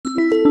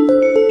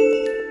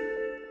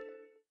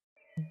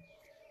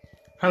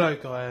Hello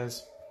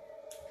guys.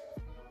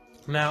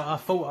 Now I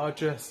thought I'd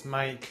just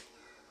make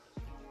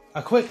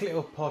a quick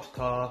little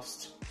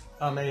podcast.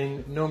 I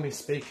mean, normally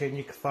speaking,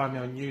 you can find me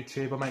on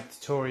YouTube. I make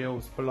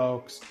tutorials,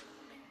 vlogs,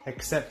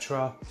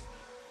 etc.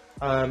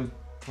 I'm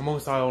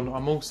also on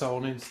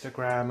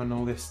Instagram and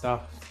all this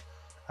stuff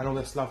and all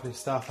this lovely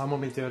stuff. I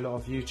normally do a lot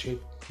of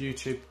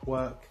YouTube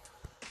work,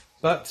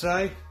 but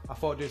today I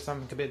thought I'd do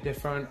something a bit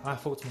different. I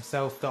thought to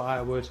myself that I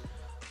would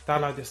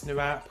download this new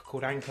app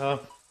called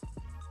Anchor.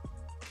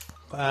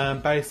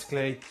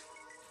 Basically,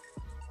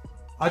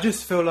 I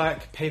just feel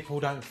like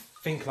people don't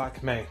think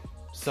like me,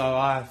 so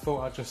I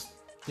thought I'd just,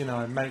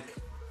 make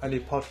a new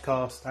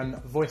podcast and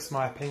voice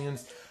my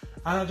opinions.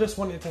 And I just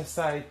wanted to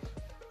say,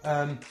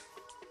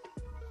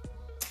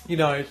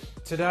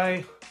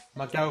 today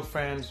my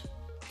girlfriend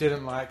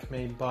didn't like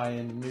me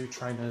buying new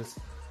trainers.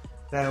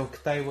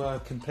 They were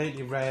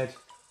completely red.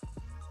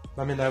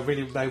 I mean, they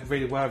really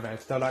were red.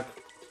 They're like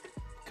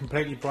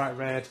completely bright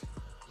red.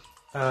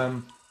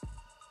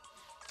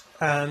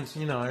 And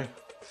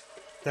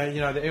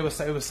it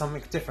was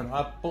something different.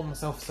 I bought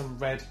myself some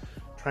red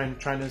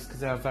trainers because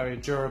they are very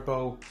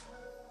durable,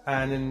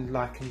 and in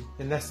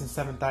less than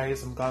 7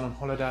 days I'm going on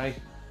holiday.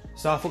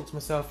 So I thought to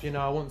myself,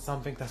 I want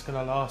something that's going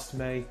to last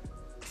me,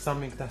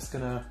 something that's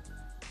going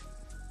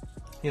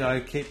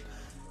to, keep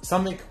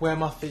something where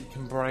my feet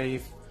can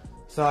breathe.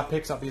 So I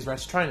picked up these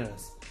red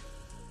trainers,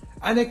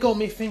 and it got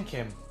me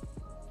thinking.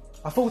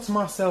 I thought to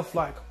myself,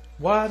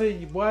 why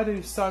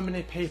do so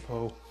many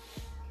people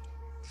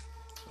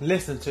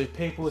listen to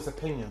people's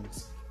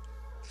opinions?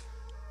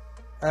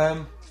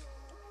 One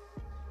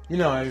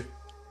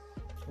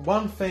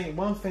thing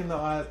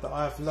that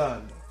I've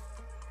learned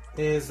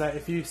is that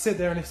if you sit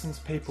there and listen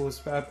to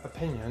people's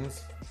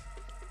opinions,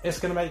 it's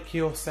going to make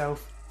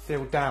yourself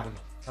feel down.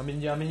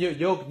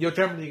 You're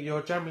generally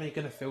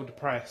going to feel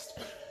depressed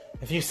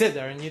if you sit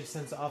there and you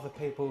listen to other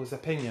people's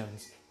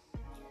opinions.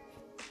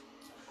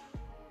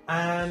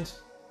 And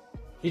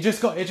it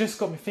just got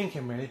me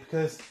thinking, really,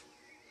 because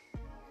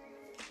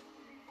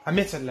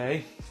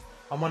admittedly,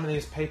 I'm one of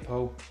these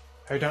people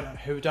who don't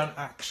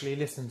actually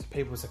listen to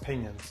people's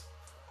opinions.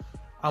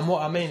 And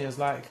what I mean is,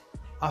 I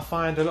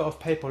find a lot of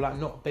people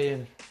not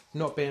being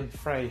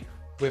free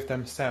with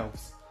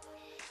themselves.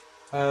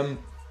 You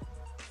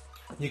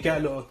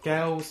get a lot of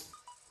girls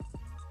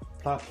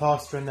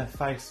plastering their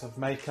face with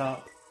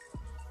makeup,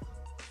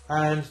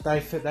 and they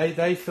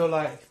feel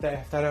like that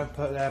if they don't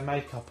put their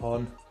makeup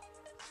on,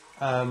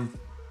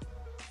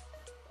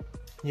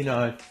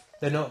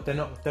 they're not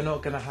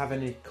going to have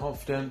any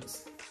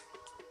confidence.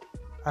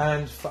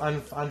 And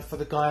for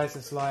the guys,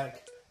 it's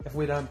like, if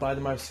we don't buy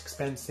the most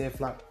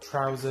expensive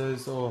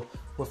trousers, or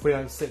if we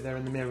don't sit there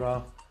in the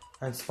mirror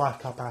and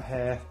spike up our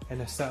hair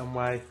in a certain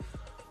way,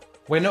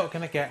 we're not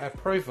going to get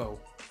approval.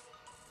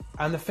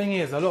 And the thing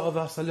is, a lot of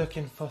us are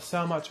looking for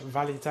so much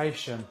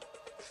validation.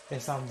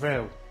 It's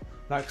unreal.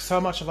 So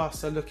much of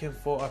us are looking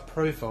for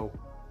approval.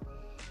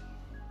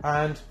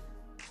 And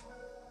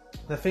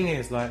the thing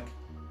is,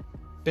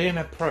 being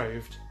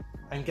approved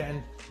and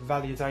getting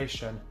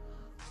validation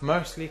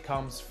mostly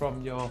comes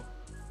from your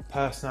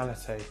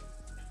personality.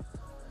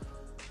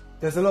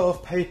 There's a lot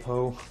of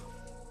people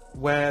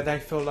where they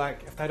feel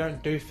like if they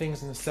don't do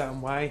things in a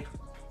certain way,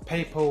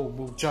 people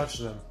will judge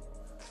them.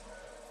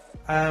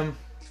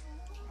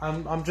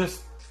 I'm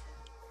just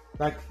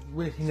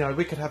we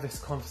could have this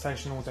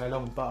conversation all day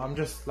long, but I'm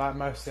just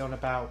mostly on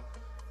about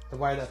the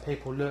way that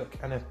people look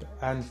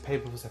and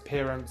people's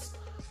appearance.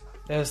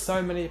 There's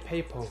so many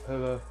people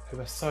who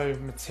are so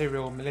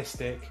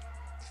materialistic,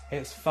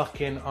 it's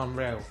fucking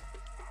unreal.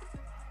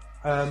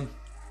 My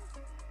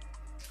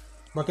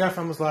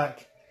girlfriend was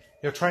like,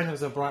 "Your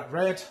trainers are bright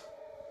red.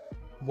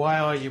 Why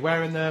are you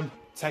wearing them?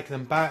 Take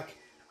them back."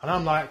 And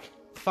I'm like,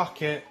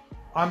 "Fuck it.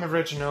 I'm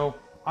original.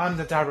 I'm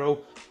the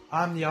Daryl.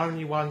 I'm the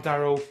only one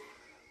Daryl.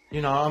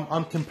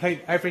 I'm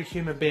complete. Every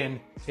human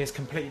being is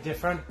completely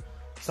different."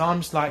 So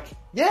I'm just like,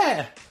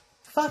 "Yeah,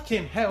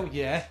 fucking hell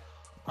yeah.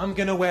 I'm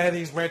going to wear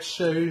these red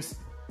shoes,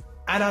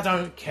 and I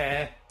don't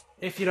care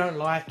if you don't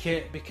like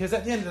it, because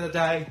at the end of the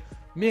day,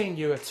 me and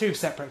you are two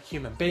separate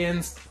human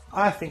beings.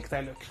 I think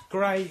they look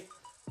great,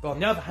 but on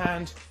the other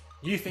hand,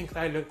 you think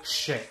they look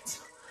shit."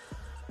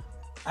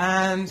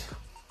 And,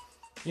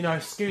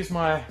 excuse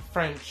my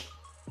French,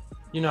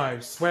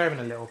 swearing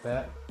a little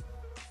bit.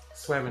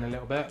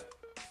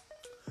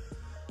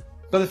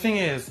 But the thing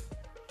is,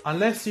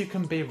 unless you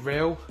can be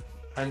real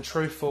and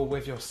truthful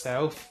with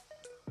yourself,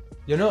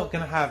 you're not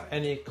going to have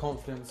any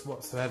confidence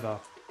whatsoever.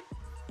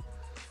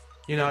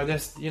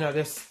 There's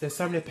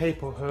so many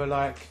people who are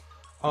like,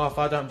 "Oh, if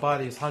I don't buy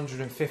these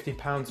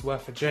 £150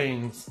 worth of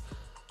jeans,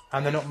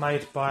 and they're not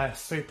made by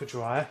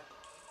Superdry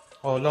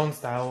or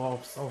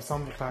Lonsdale or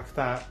something like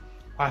that,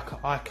 I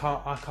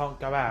can't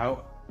go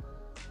out."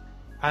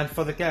 And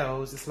for the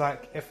girls, it's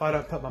like, if I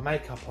don't put my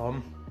makeup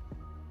on,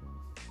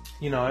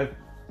 I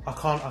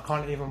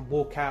can't even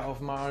walk out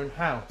of my own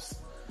house.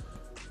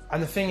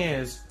 And the thing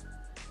is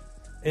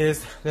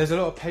there's a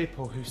lot of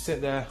people who sit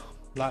there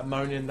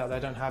moaning that they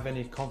don't have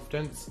any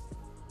confidence.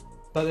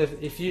 But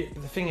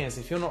the thing is,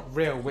 if you're not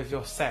real with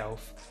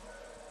yourself,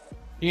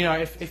 you know,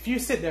 if you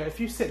sit there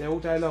all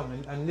day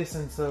long and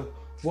listen to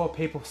what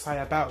people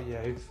say about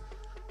you,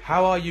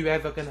 how are you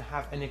ever going to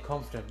have any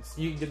confidence?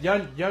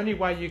 The only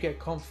way you get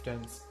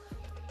confidence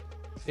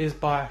is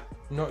by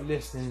not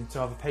listening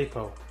to other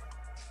people.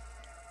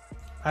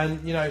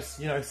 And you know,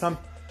 some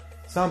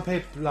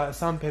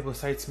people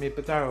say to me,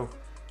 but Daryl,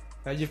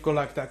 you've got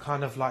like that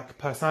kind of like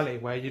personality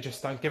where you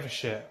just don't give a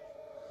shit.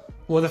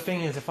 Well, the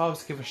thing is, if I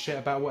was to give a shit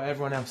about what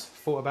everyone else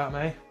thought about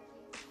me,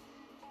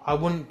 I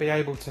wouldn't be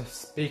able to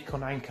speak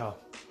on Anchor.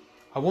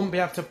 I wouldn't be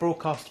able to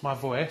broadcast my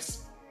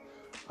voice.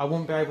 I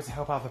wouldn't be able to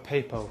help other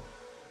people.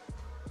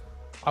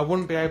 I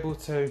wouldn't be able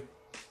to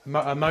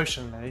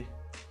emotionally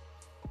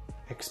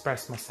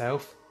express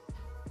myself.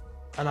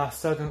 And I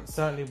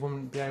certainly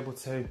wouldn't be able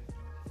to,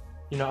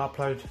 you know,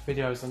 upload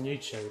videos on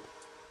YouTube.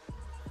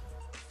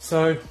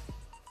 So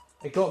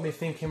it got me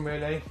thinking,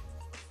 really.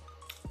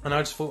 And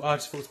I just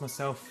thought to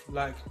myself,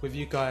 like, with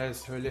you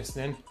guys who are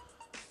listening,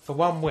 for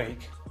 1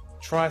 week,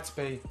 try to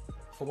be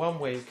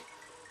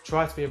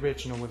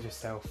original with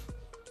yourself.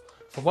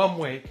 For 1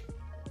 week,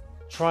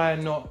 try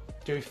and not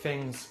do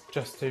things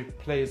just to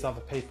please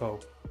other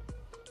people.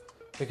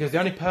 Because the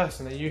only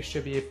person that you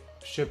should be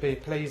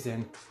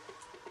pleasing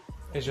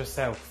is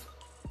yourself.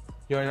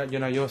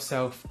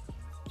 Yourself,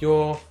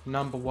 your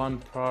number one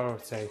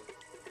priority.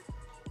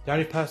 The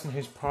only person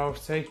whose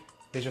priority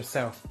is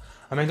yourself.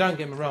 I mean, don't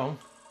get me wrong,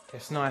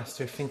 it's nice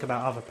to think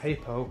about other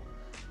people,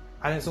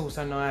 and it's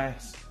also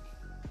nice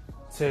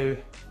to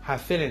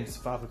have feelings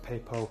for other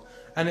people,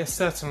 and it's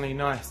certainly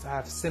nice to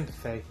have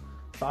sympathy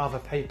for other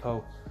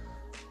people.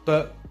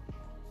 But,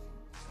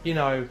 you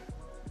know,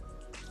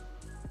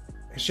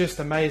 it's just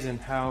amazing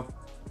how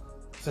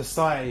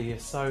society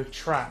is so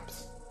trapped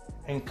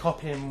in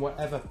copying what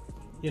other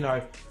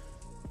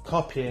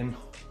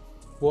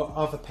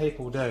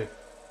people do.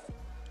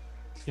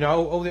 You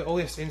know, all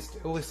this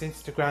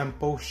Instagram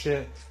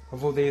bullshit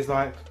of all these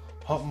like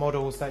hot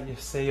models that you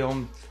see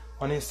on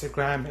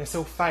Instagram, it's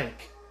all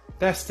fake.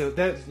 They're still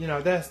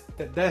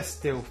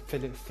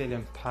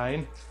feeling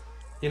pain.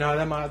 You know,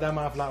 they might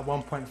have like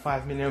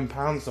 1.5 million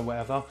pounds or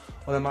whatever,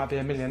 or they might be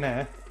a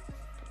millionaire,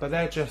 but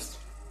they're just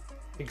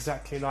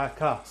exactly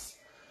like us.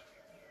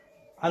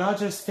 And I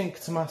just think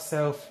to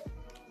myself,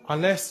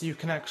 unless you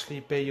can actually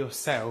be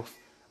yourself,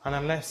 and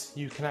unless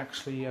you can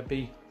actually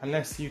be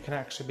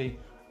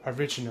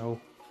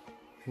original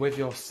with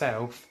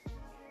yourself,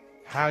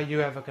 how are you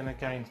ever going to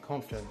gain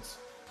confidence?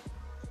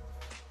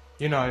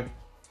 You know,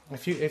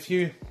 if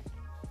you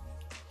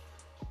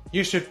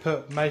should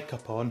put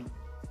makeup on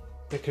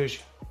because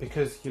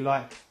you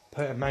like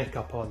putting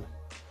makeup on.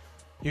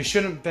 You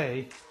shouldn't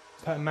be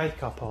putting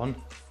makeup on,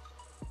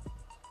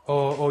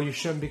 or you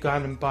shouldn't be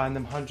going and buying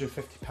them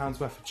 £150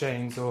 worth of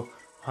jeans or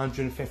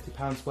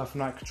 £150 worth of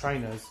Nike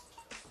trainers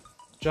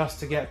just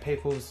to get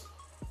people's,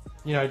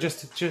 you know,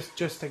 just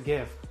to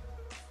give,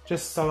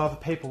 just so other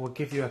people will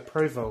give you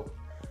approval.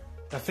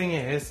 The thing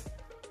is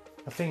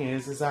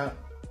that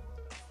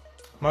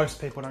most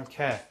people don't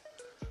care.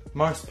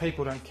 Most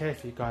people don't care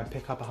if you go and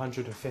pick up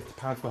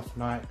 £150 worth of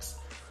Nikes.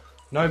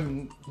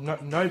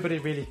 Nobody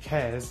really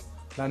cares.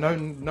 Like,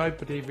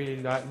 nobody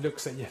really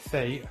looks at your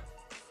feet.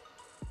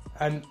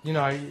 And you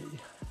know,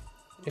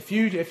 if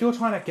you're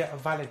trying to get a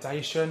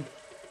validation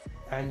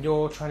and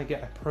you're trying to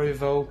get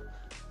approval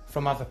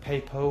from other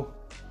people,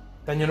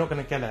 then you're not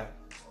going to get it,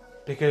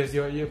 because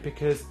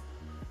because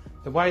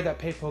the way that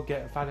people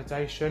get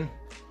validation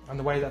and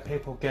the way that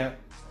people get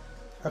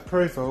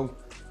approval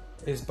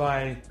is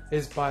by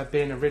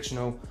being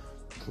original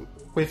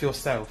with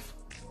yourself.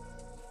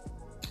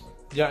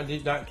 Yeah,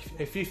 like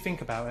if you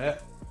think about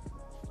it,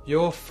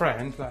 your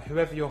friend, like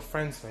whoever you're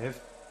friends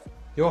with,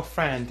 your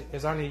friend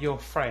is only your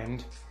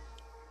friend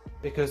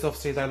because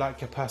obviously they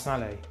like your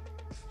personality.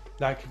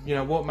 Like, you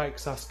know, what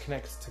makes us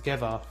connect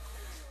together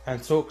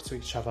and talk to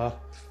each other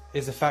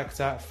is the fact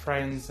that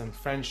friends and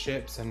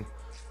friendships and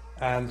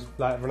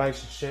like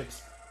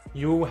relationships,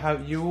 you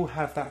all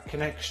have that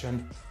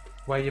connection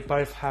where you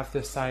both have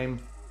the same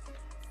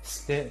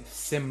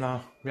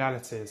similar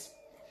realities.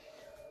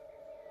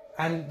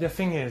 And the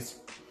thing is,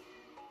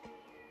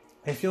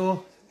 if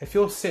you're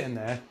sitting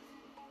there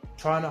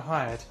trying to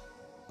hide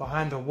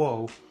behind a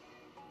wall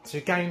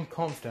to gain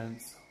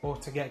confidence or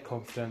to get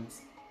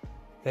confidence,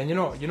 then you're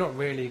not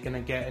really going to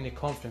get any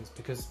confidence,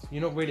 because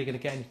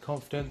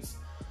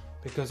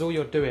all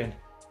you're doing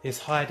is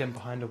hiding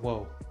behind a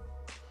wall.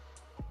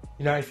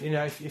 You know, if you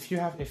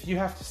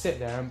have to sit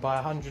there and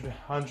buy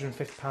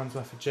 £150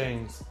 worth of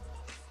jeans,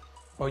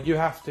 or you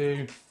have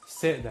to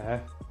sit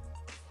there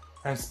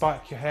and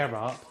spike your hair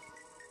up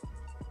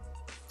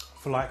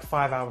for like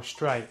 5 hours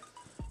straight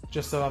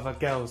just so other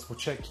girls will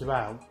check you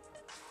out,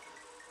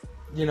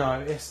 you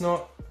know,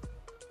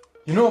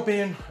 you're not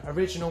being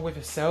original with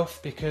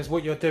yourself, because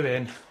what you're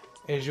doing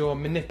is you're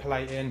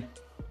manipulating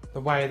the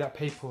way that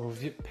people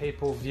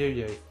view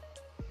you.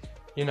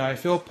 You know,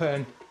 if you're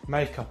putting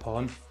makeup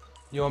on,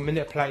 you're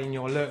manipulating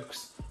your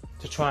looks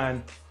to try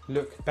and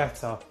look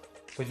better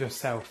with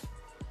yourself.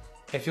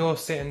 If you're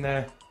sitting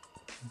there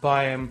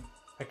buying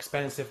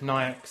expensive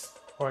Nikes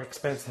or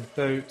expensive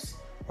boots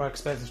or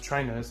expensive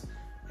trainers,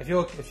 if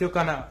you're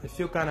going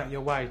out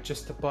your way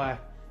just to buy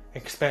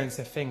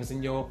expensive things,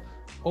 and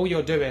all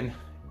you're doing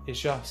is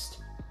just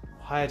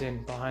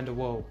hiding behind a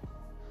wall.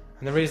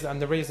 And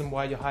the reason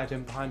why you're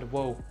hiding behind a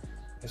wall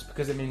is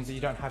because it means that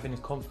you don't have any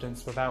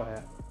confidence without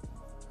it.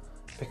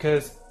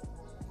 Because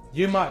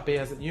you might be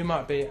as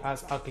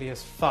ugly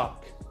as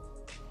fuck,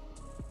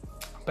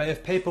 but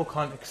if people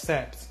can't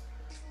accept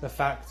the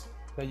fact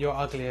that you're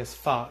ugly as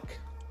fuck,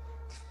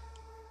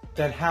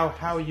 then how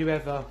are you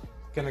ever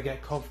gonna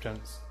get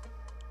confidence?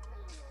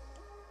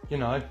 You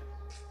know,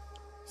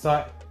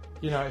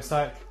 it's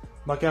like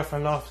my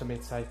girlfriend laughed at me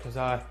today because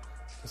I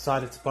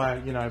decided to buy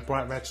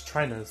bright red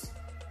trainers,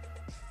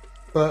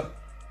 but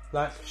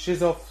like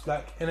she's off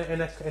like in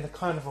a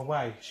kind of a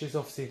way. She's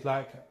obviously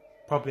like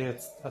probably a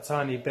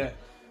tiny bit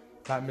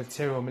like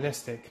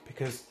materialistic,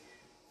 because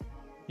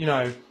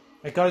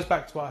it goes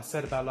back to what I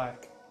said about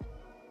like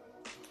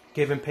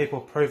giving people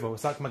approval.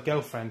 It's like my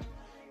girlfriend.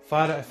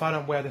 If I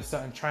don't wear the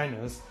certain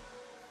trainers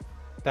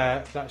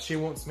that she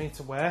wants me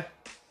to wear,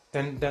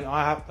 then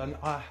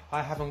I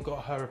haven't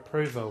got her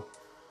approval.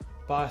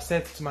 But I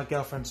said to my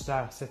girlfriend today,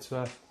 I said to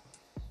her,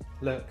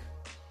 look,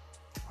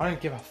 I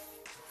don't give a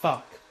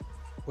fuck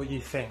what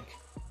you think.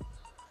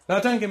 Now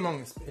don't get me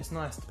wrong, it's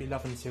nice to be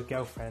loving to your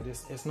girlfriend.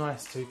 It's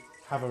nice to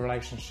have a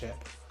relationship.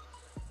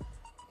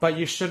 But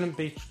you shouldn't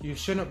be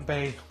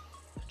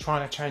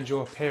trying to change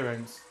your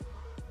appearance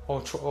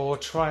or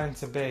trying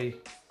to be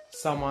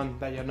someone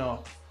that you're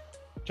not,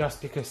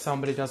 just because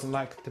somebody doesn't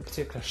like the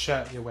particular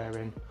shirt you're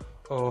wearing,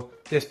 or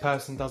this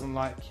person doesn't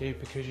like you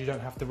because you don't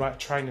have the right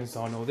trainers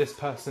on, or this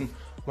person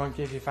won't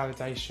give you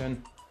validation.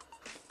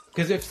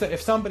 Because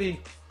if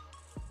somebody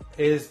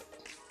is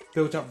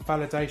built up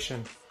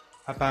validation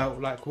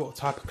about like what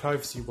type of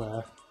clothes you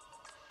wear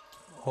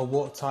or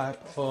what type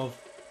of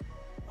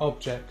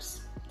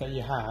objects that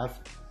you have,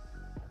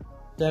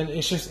 then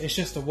it's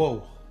just a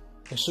wall.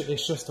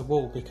 It's just a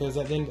wall, because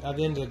at the end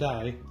of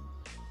the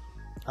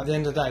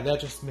day, they're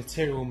just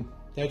material.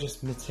 They're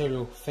just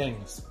material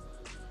things.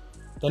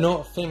 They're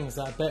not things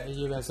that better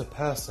you as a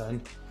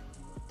person.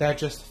 They're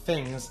just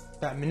things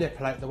that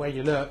manipulate the way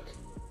you look,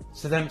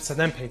 so then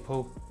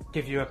people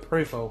give you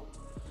approval.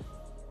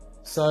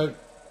 So,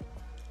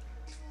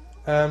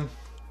 try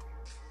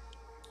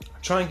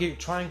and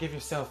give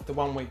yourself the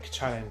 1 week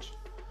challenge.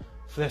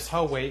 For this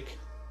whole week,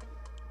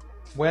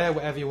 wear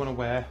whatever you want to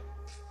wear,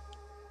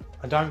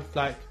 and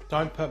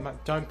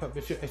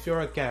if you're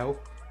a girl,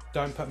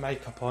 don't put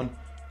makeup on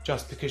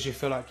just because you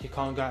feel like you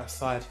can't go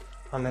outside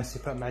unless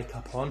you put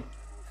makeup on.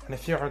 And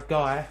if you're a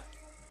guy,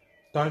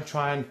 stop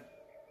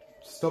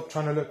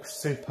trying to look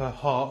super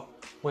hot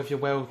with your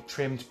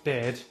well-trimmed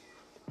beard,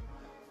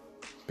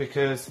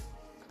 because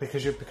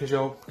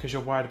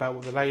you're worried about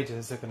what the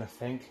ladies are going to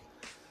think.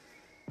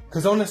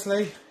 Because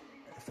honestly,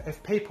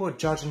 if people are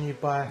judging you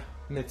by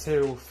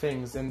material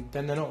things, then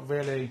they're not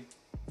really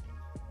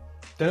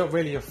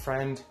your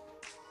friend,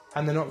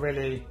 and they're not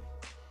really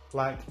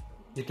like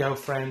your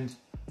girlfriend,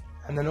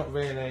 and they're not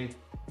really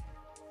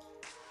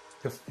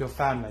your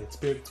family, to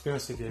be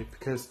honest with you.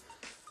 Because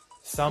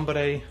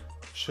somebody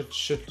should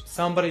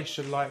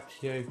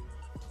like you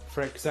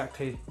for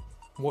exactly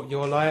what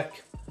you're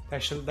like. They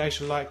should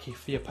like you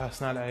for your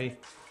personality,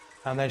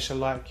 and they should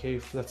like you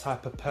for the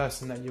type of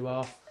person that you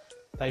are.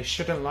 They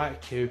shouldn't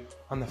like you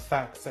on the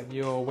fact that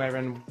you're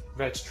wearing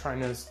red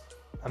trainers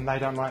and they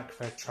don't like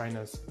red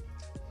trainers.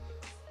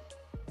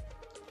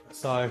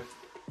 So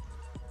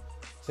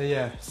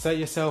yeah, set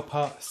yourself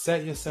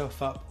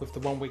up with the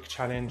 1 week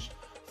challenge.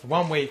 For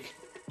 1 week,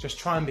 just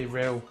try and be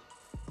real,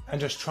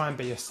 and just try and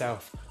be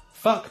yourself.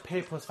 Fuck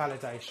people's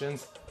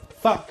validations,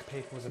 fuck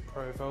people's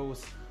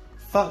approvals,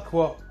 fuck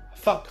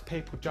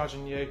people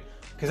judging you.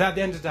 Because at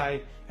the end of the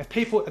day, if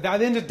people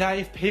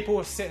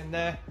are sitting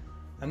there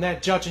and they're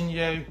judging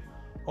you,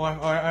 or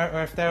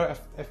if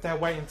they're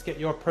waiting to get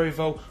your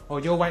approval, or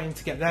you're waiting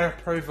to get their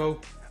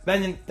approval,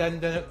 then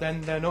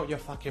they're not your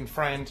fucking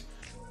friend.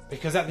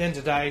 Because at the end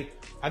of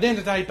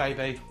the day,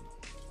 baby,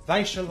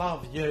 they should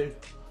love you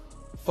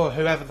for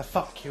whoever the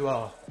fuck you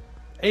are.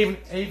 Even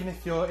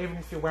if you're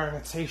wearing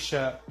a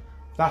t-shirt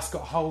that's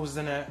got holes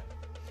in it,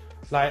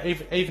 like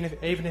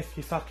even if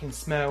you fucking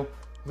smell,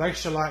 they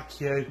should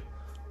like you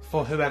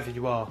for whoever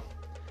you are.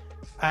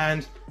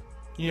 And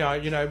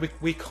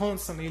we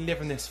constantly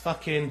live in this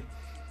fucking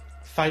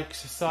fake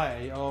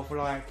society of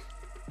like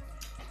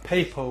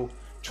people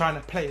trying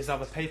to please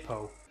other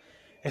people.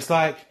 It's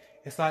like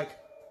if I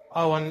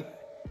don't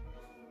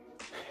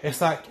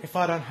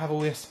have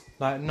all this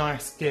like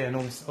nice gear and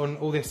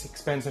all this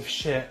expensive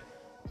shit,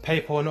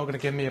 people are not going to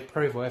give me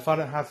approval. If I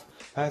don't have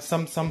I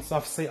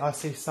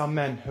see some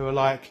men who are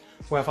like,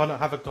 well, if I don't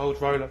have a gold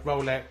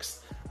Rolex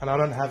and I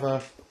don't have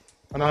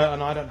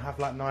I don't have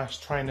like nice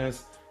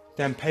trainers,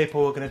 then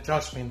people are going to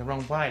judge me in the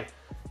wrong way.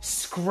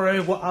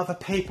 Screw what other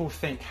people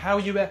think. How are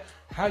you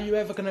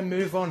ever going to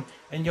move on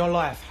in your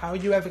life? How are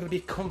you ever going to be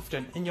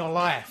confident in your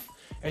life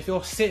if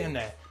you're sitting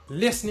there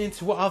listening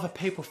to what other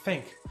people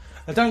think?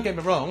 Now don't get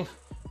me wrong,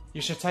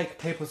 you should take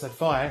people's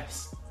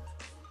advice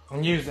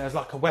and use it as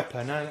like a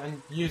weapon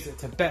and use it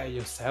to better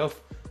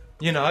yourself.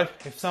 You know,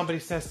 if somebody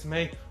says to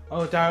me,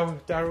 "Oh,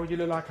 Daryl, you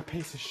look like a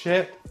piece of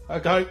shit," I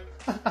go,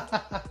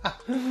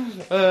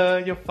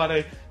 "You're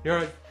funny.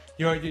 You're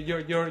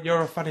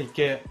a funny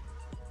git."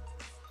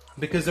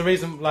 Because the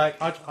reason,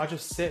 like, I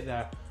just sit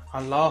there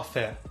and laugh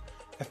it.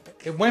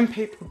 When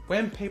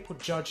people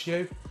judge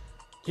you,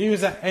 use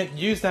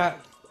that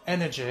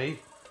energy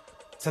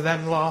to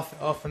then laugh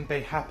it off and be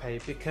happy.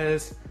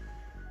 Because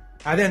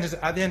at the end of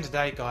the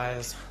day,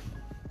 guys,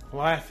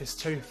 life is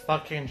too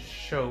fucking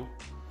short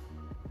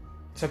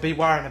to be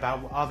worrying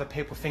about what other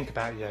people think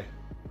about you.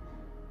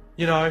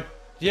 You know,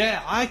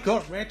 yeah, I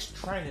got red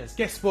trainers.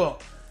 Guess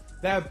what?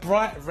 They're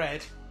bright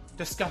red,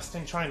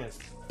 disgusting trainers.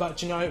 But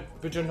do you know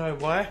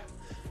why?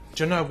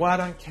 Do you know why I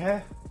don't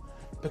care?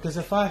 Because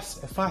if I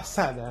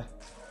sat there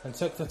and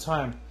took the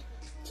time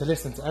to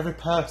listen to every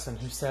person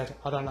who said,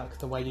 "I don't like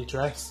the way you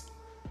dress,"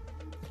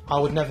 I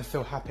would never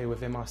feel happy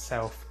within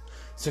myself.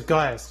 So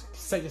guys,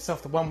 set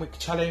yourself the 1 week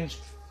challenge.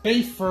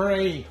 Be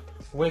free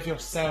with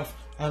yourself.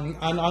 And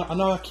I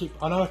know I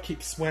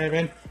keep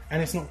swearing,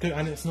 and it's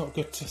not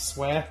good to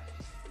swear.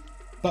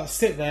 But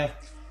sit there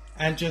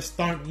and just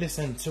don't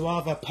listen to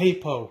other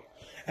people,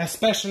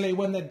 especially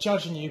when they're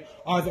judging you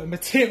over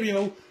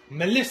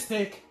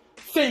materialistic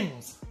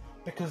things,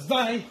 because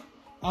they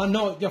are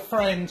not your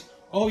friend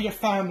or your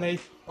family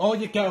or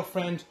your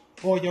girlfriend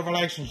or your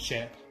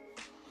relationship.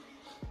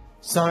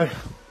 So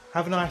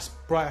have a nice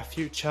brighter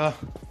future.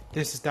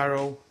 This is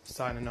Daryl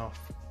signing off.